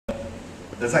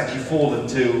that's actually fallen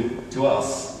to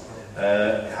us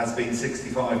has been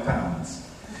 £65.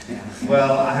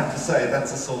 Well, I have to say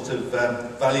that's a sort of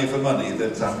value for money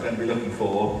that I'm going to be looking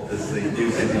for as the new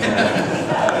city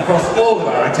mayor across all of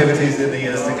our activities in the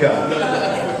years to come.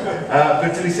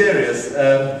 But to be serious,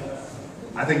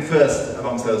 I think first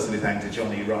amongst those to be thanked to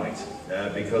Johnny Wright,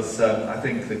 because I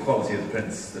think the quality of the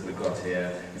prints that we've got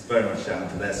here is very much down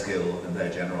to their skill and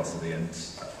their generosity, and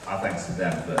our thanks to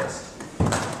them first.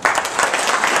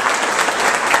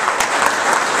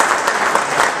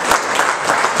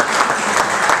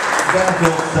 Then, of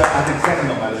course, I think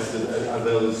second on my list are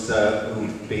those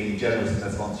who've been generous in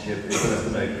their sponsorship. Is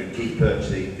Leicester Mercury, Keith Perch,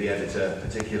 the editor,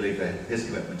 particularly for his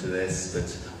commitment to this,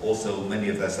 but also many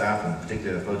of their staff, and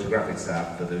particularly the photographic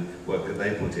staff, for the work that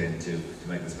they put in to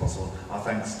make this possible. Our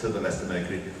thanks to the Leicester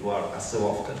Mercury, who are, as so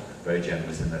often, very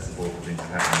generous in their support of things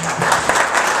happening.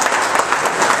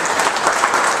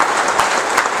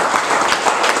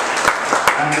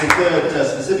 And the third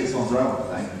specific sponsor I want to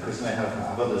thank, of course, may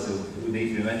have others who need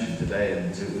to be mentioned today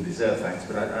and who deserve thanks,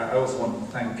 but I also want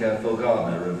to thank Phil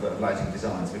Gardner of Lighting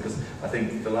Designs, because I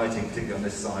think the lighting, particularly on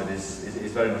this side, is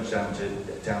very much down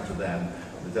to them.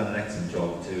 They've done an excellent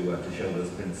job to show those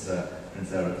prints there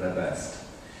at their best.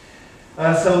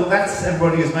 So that's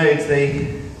everybody who's made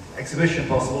the exhibition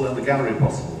possible and the gallery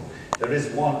possible. There is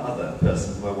one other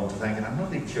person who I want to thank, and I'm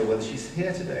not even sure whether she's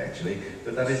here today actually,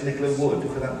 but that is Nicola Wood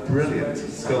for that brilliant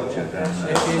sculpture down there.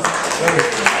 It is very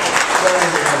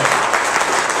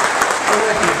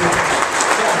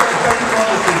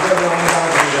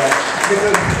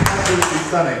absolutely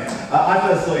stunning. I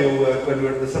first saw your work when we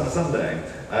were at the Summer Sunday.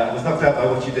 I was knocked out by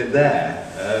what you did there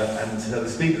and the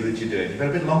speed that you're doing. You've had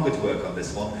a bit longer to work on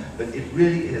this one, but it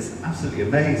really is absolutely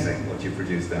amazing what you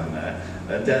produced down there.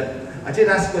 And I did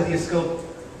ask whether you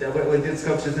did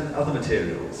sculptures in other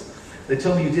materials. They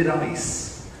told me you did ice.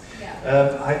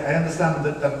 Yeah. I understand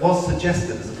that was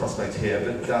suggested as a prospect here,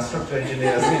 but our structural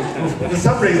engineers, for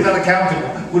some reason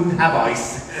unaccountable, wouldn't have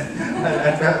ice.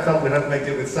 I felt we'd have to make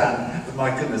do with sand, but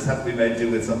my goodness, had we made do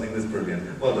with something this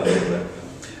brilliant. Well done, Nicola.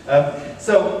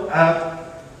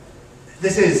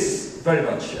 This is very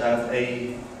much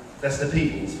a Leicester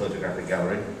People's photographic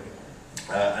gallery,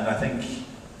 and I think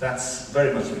that's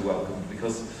very much to be welcomed,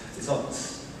 because it's not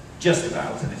just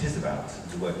about, and it is about,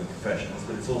 the work of professionals,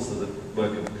 but it's also the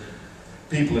work of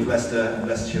people of Leicester and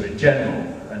Leicestershire in general,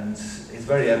 and it's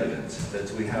very evident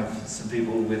that we have some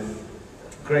people with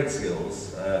great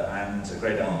skills and a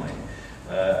great eye,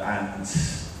 and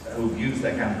who've used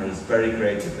their cameras very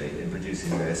creatively in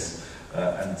producing this.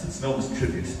 And it's an enormous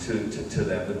tribute to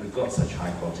them that we've got such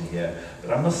high quality here.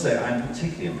 But I must say, I'm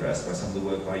particularly impressed by some of the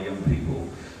work by young people.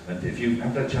 And if you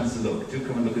haven't had a chance to look, do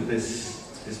come and look at this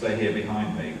display here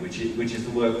behind me, which is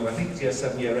the work of, I think it's year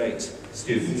 7, year 8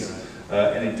 students.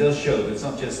 And it does show that it's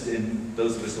not just in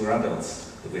those of us who are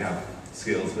adults that we have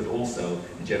skills, but also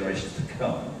in generations to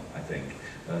come, I think.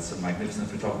 Some magnificent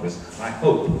photographers. I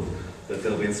hope that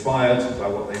they'll be inspired by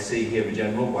what they see here in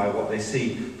general, by what they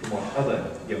see from what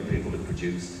other young people have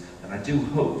produced. And I do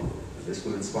hope that this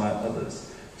will inspire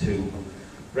others to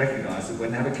recognise that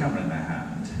when they have a camera in their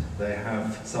hand, they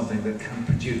have something that can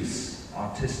produce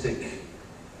artistic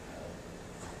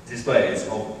displays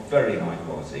of very high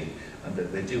quality, and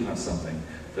that they do have something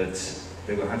that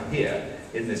they will have here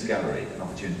in this gallery, an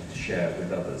opportunity to share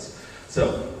with others.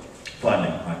 So,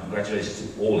 finally, my congratulations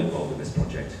to all involved in this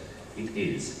project. It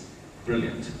is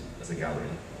brilliant as a gallery,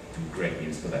 and great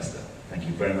news for Leicester. Thank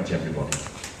you very much, everybody.